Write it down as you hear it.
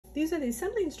These are the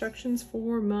assembly instructions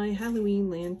for my Halloween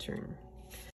lantern.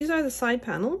 These are the side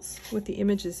panels with the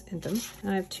images in them.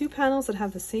 And I have two panels that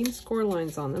have the same score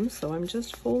lines on them, so I'm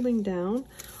just folding down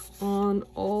on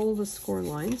all the score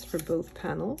lines for both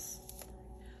panels.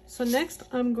 So next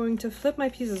I'm going to flip my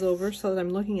pieces over so that I'm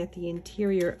looking at the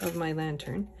interior of my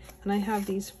lantern. And I have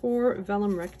these 4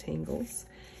 vellum rectangles.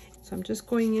 So I'm just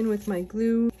going in with my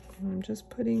glue. I'm just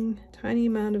putting a tiny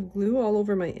amount of glue all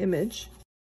over my image.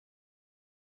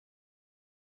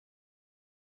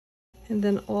 And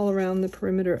then all around the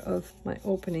perimeter of my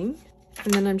opening.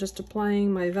 And then I'm just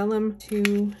applying my vellum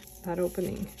to that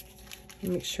opening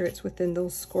and make sure it's within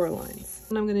those score lines.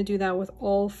 And I'm going to do that with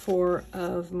all 4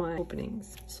 of my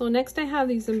openings. So next I have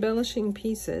these embellishing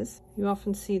pieces. You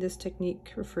often see this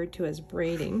technique referred to as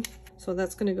braiding. So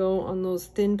that's going to go on those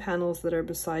thin panels that are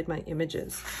beside my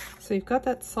images. So you've got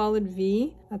that solid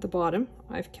V at the bottom.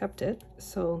 I've kept it.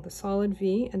 So the solid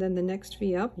V, and then the next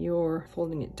V up, you're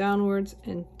folding it downwards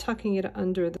and tucking it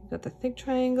under. You've got the thick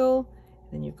triangle,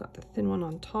 then you've got the thin one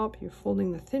on top. You're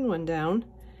folding the thin one down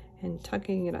and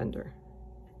tucking it under.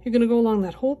 You're going to go along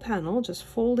that whole panel, just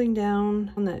folding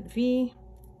down on that V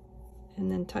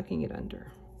and then tucking it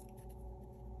under.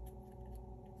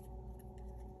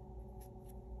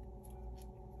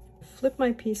 Flip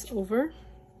my piece over.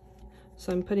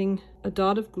 So I'm putting a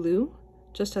dot of glue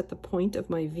just at the point of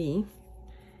my V.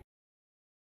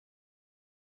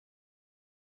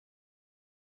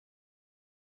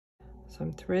 So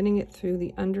I'm threading it through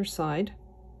the underside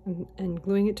and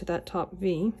gluing it to that top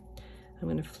V. I'm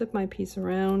going to flip my piece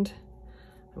around.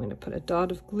 I'm going to put a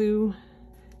dot of glue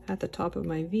at the top of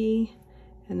my V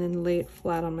and then lay it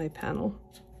flat on my panel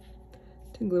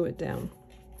to glue it down,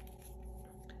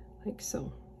 like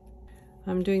so.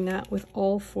 I'm doing that with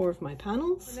all 4 of my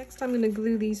panels. Next I'm going to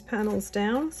glue these panels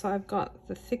down. So I've got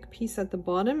the thick piece at the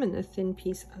bottom and the thin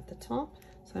piece at the top.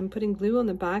 So I'm putting glue on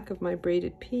the back of my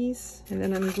braided piece, and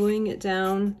then I'm gluing it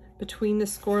down between the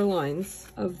score lines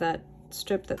of that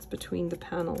strip that's between the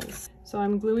panels. So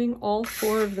I'm gluing all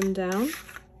 4 of them down.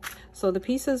 So the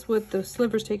pieces with the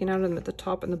slivers taken out of them at the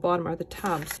top and the bottom are the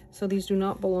tabs. So these do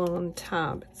not belong on the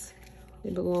tabs. They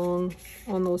belong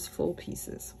on those full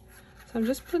pieces. So I'm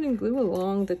just putting glue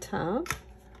along the tab,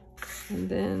 and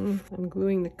then I'm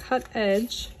gluing the cut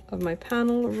edge of my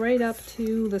panel right up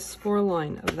to the score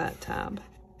line of that tab.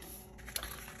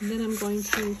 And then I'm going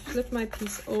to flip my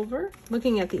piece over,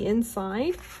 looking at the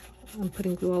inside. I'm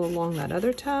putting glue all along that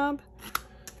other tab.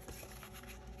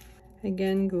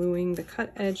 Again, gluing the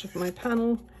cut edge of my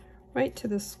panel right to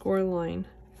the score line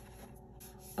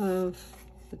of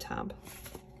the tab.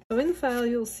 So in the file,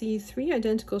 you'll see 3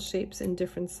 identical shapes in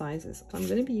different sizes. I'm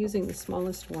going to be using the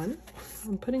smallest one.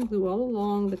 I'm putting glue all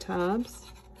along the tabs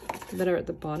that are at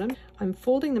the bottom. I'm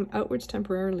folding them outwards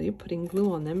temporarily, putting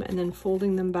glue on them, and then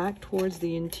folding them back towards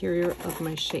the interior of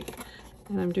my shape.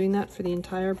 And I'm doing that for the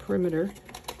entire perimeter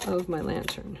of my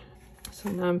lantern. So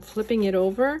now I'm flipping it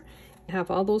over. I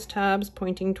have all those tabs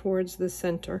pointing towards the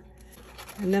center.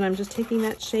 And then I'm just taking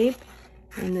that shape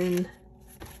and then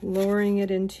lowering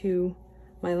it into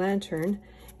my lantern.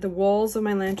 The walls of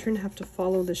my lantern have to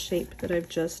follow the shape that I've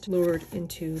just lowered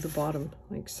into the bottom,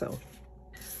 like so.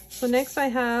 So next I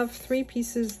have 3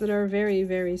 pieces that are very,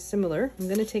 very similar. I'm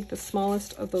going to take the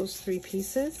smallest of those 3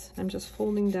 pieces. I'm just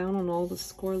folding down on all the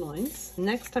score lines.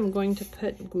 Next I'm going to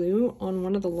put glue on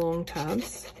one of the long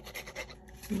tabs,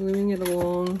 gluing it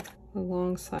along the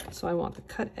long side. So I want the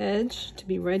cut edge to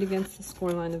be right against the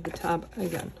score line of the tab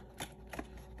again.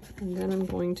 And then I'm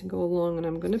going to go along and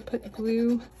I'm going to put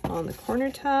glue on the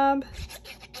corner tab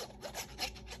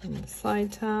and the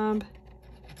side tab.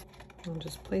 I'm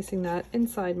just placing that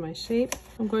inside my shape.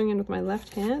 I'm going in with my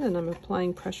left hand and I'm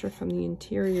applying pressure from the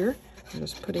interior. I'm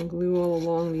just putting glue all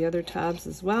along the other tabs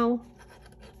as well,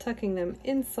 tucking them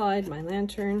inside my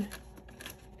lantern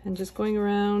and just going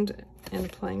around and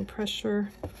applying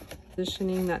pressure,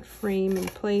 positioning that frame in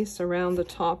place around the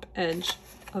top edge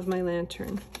of my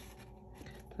lantern.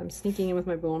 I'm sneaking in with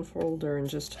my bone folder and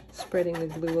just spreading the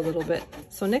glue a little bit.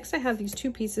 So next I have these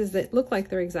 2 pieces that look like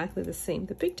they're exactly the same.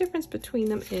 The big difference between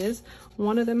them is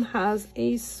one of them has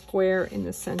a square in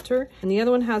the center and the other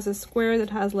one has a square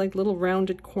that has like little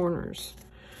rounded corners.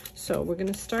 So we're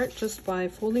going to start just by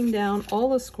folding down all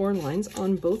the score lines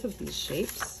on both of these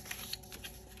shapes.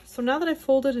 So now that I've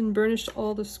folded and burnished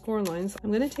all the score lines, I'm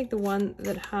going to take the one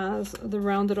that has the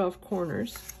rounded off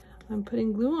corners. I'm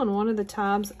putting glue on one of the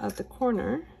tabs at the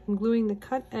corner. I'm gluing the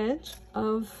cut edge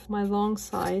of my long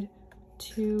side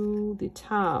to the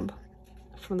tab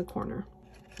from the corner.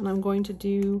 And I'm going to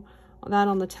do that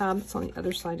on the tab that's on the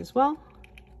other side as well.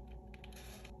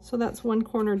 So that's one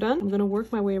corner done. I'm going to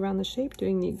work my way around the shape,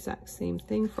 doing the exact same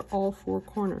thing for all 4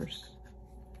 corners.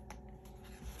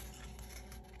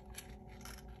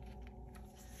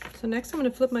 So next I'm going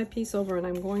to flip my piece over and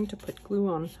I'm going to put glue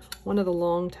on one of the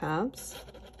long tabs.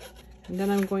 And then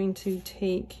I'm going to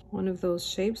take one of those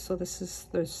shapes. So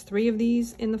there's 3 of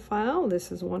these in the file.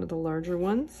 This is one of the larger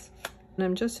ones. And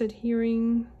I'm just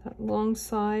adhering that long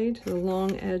side to the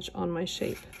long edge on my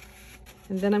shape.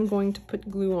 And then I'm going to put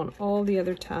glue on all the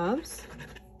other tabs.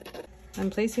 I'm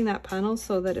placing that panel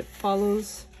so that it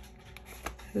follows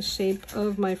the shape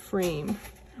of my frame.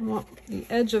 I want the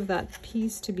edge of that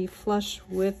piece to be flush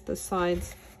with the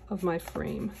sides of my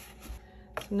frame.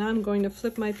 So now I'm going to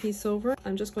flip my piece over.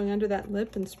 I'm just going under that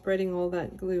lip and spreading all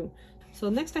that glue. So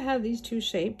next I have these 2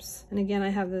 shapes. And again, I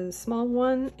have the small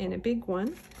one and a big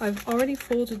one. I've already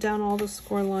folded down all the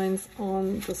score lines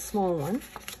on the small one.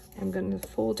 I'm going to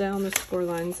fold down the score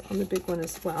lines on the big one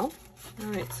as well.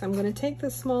 All right, so I'm going to take the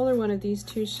smaller one of these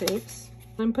 2 shapes.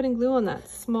 I'm putting glue on that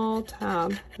small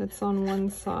tab that's on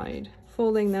one side.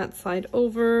 Folding that side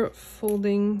over,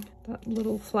 folding that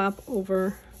little flap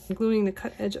over, and gluing the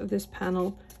cut edge of this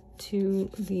panel to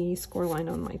the score line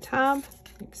on my tab,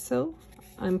 like so.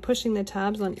 I'm pushing the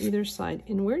tabs on either side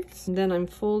inwards, and then I'm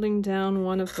folding down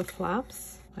one of the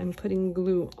flaps. I'm putting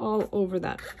glue all over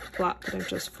that flap that I've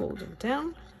just folded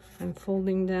down. I'm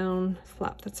folding down the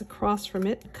flap that's across from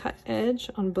it. The cut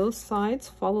edge on both sides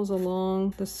follows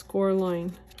along the score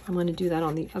line. I'm going to do that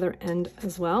on the other end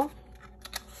as well.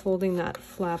 Folding that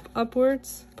flap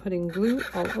upwards, putting glue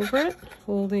all over it,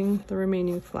 folding the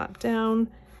remaining flap down,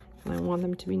 and I want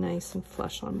them to be nice and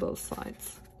flush on both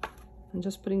sides. I'm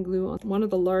just putting glue on one of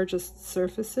the largest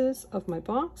surfaces of my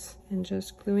box and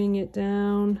just gluing it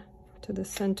down to the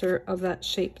center of that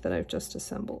shape that I've just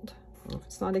assembled. If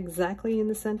it's not exactly in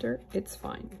the center, it's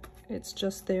fine. It's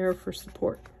just there for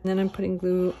support. And then I'm putting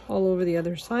glue all over the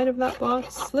other side of that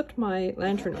box. Flipped my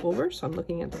lantern over, so I'm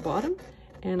looking at the bottom.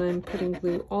 And I'm putting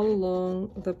glue all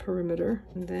along the perimeter.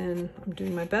 And then I'm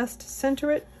doing my best to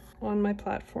center it on my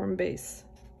platform base.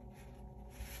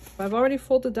 I've already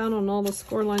folded down on all the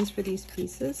score lines for these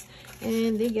pieces,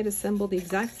 and they get assembled the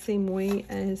exact same way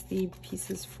as the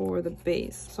pieces for the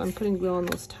base. So I'm putting glue on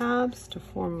those tabs to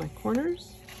form my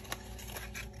corners.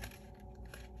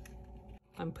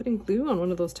 I'm putting glue on one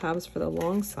of those tabs for the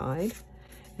long side,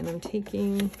 and I'm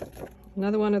taking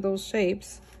another one of those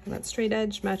shapes. That straight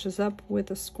edge matches up with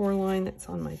the score line that's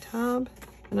on my tab,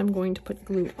 and I'm going to put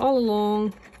glue all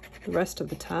along the rest of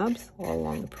the tabs, all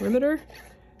along the perimeter,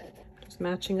 just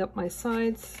matching up my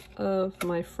sides of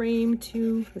my frame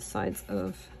to the sides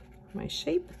of my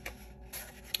shape.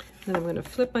 Then I'm going to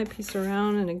flip my piece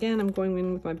around, and again I'm going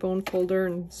in with my bone folder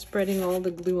and spreading all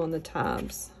the glue on the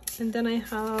tabs. And then I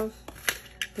have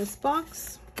this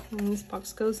box. And this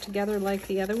box goes together like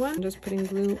the other one. I'm just putting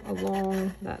glue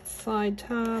along that side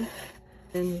tab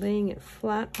and laying it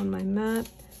flat on my mat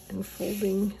and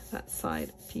folding that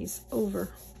side piece over.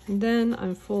 And then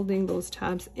I'm folding those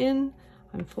tabs in.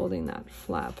 I'm folding that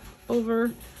flap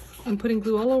over. I'm putting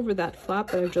glue all over that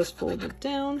flap that I've just folded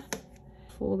down.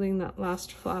 Folding that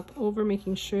last flap over,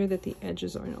 making sure that the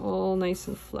edges are all nice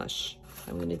and flush.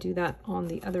 I'm going to do that on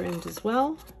the other end as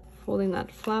well. Folding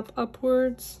that flap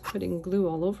upwards, putting glue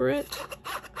all over it,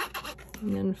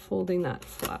 and then folding that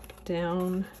flap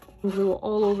down, glue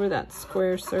all over that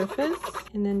square surface,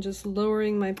 and then just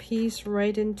lowering my piece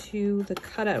right into the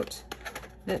cutout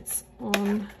that's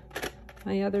on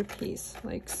my other piece,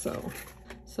 like so.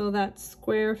 So that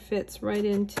square fits right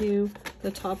into the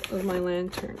top of my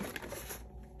lantern.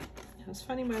 I was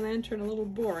finding my lantern a little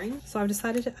boring, so I've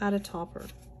decided to add a topper.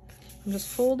 I'm just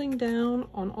folding down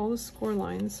on all the score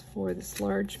lines for this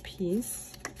large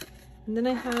piece. And then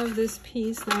I have this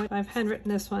piece. Now I've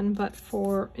handwritten this one, but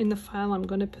in the file I'm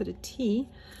going to put a T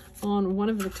on one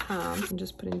of the tabs. I'm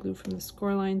just putting glue from the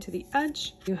score line to the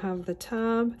edge. You have the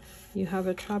tab, you have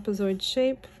a trapezoid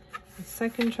shape, a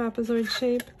second trapezoid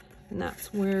shape, and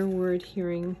that's where we're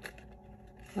adhering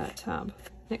that tab.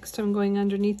 Next I'm going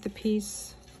underneath the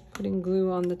piece, putting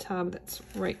glue on the tab that's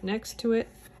right next to it.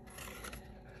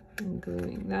 And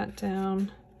gluing that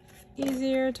down.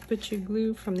 Easier to put your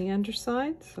glue from the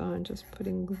underside, so I'm just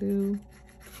putting glue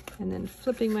and then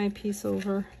flipping my piece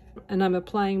over, and I'm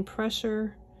applying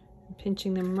pressure and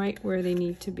pinching them right where they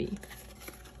need to be.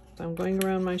 So I'm going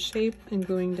around my shape and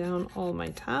gluing down all my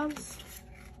tabs.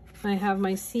 I have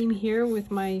my seam here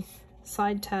with my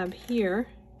side tab here,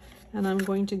 and I'm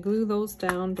going to glue those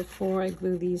down before I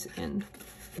glue these in.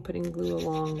 I'm putting glue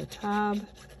along the tab.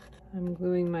 I'm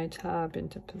gluing my tab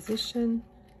into position.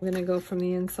 I'm going to go from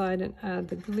the inside and add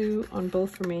the glue on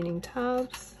both remaining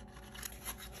tabs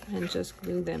and just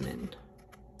glue them in.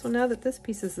 So now that this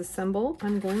piece is assembled,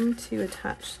 I'm going to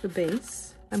attach the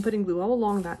base. I'm putting glue all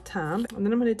along that tab, and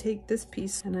then I'm going to take this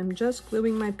piece and I'm just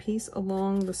gluing my piece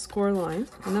along the score line,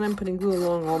 and then I'm putting glue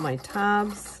along all my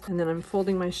tabs, and then I'm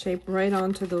folding my shape right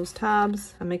onto those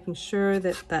tabs. I'm making sure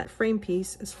that that frame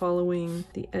piece is following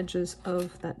the edges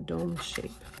of that dome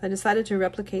shape. I decided to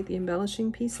replicate the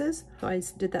embellishing pieces, so I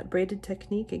did that braided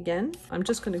technique again. I'm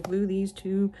just going to glue these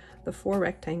to the 4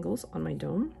 rectangles on my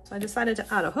dome. So I decided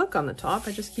to add a hook on the top.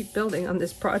 I just keep building on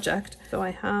this project. So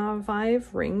I have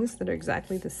 5 rings that are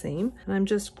exactly the same, and I'm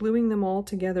just gluing them all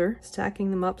together, stacking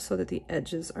them up so that the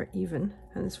edges are even,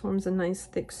 and this forms a nice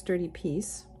thick sturdy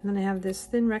piece. And then I have this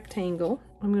thin rectangle.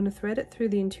 I'm going to thread it through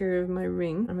the interior of my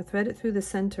ring. I'm going to thread it through the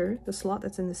center, the slot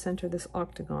that's in the center of this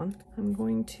octagon. I'm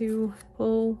going to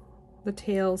pull the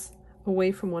tails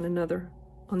away from one another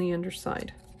on the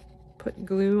underside. Put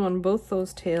glue on both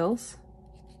those tails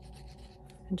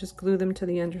and just glue them to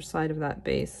the underside of that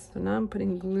base. So now I'm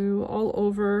putting glue all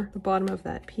over the bottom of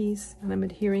that piece, and I'm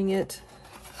adhering it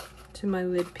to my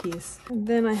lid piece. And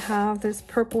then I have this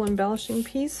purple embellishing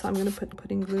piece. So I'm going to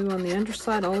putting glue on the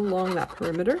underside all along that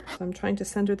perimeter. So I'm trying to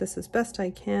center this as best I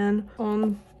can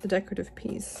on the decorative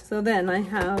piece. So then I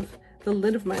have the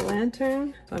lid of my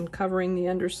lantern. So I'm covering the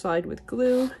underside with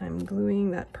glue. I'm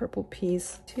gluing that purple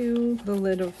piece to the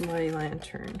lid of my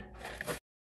lantern.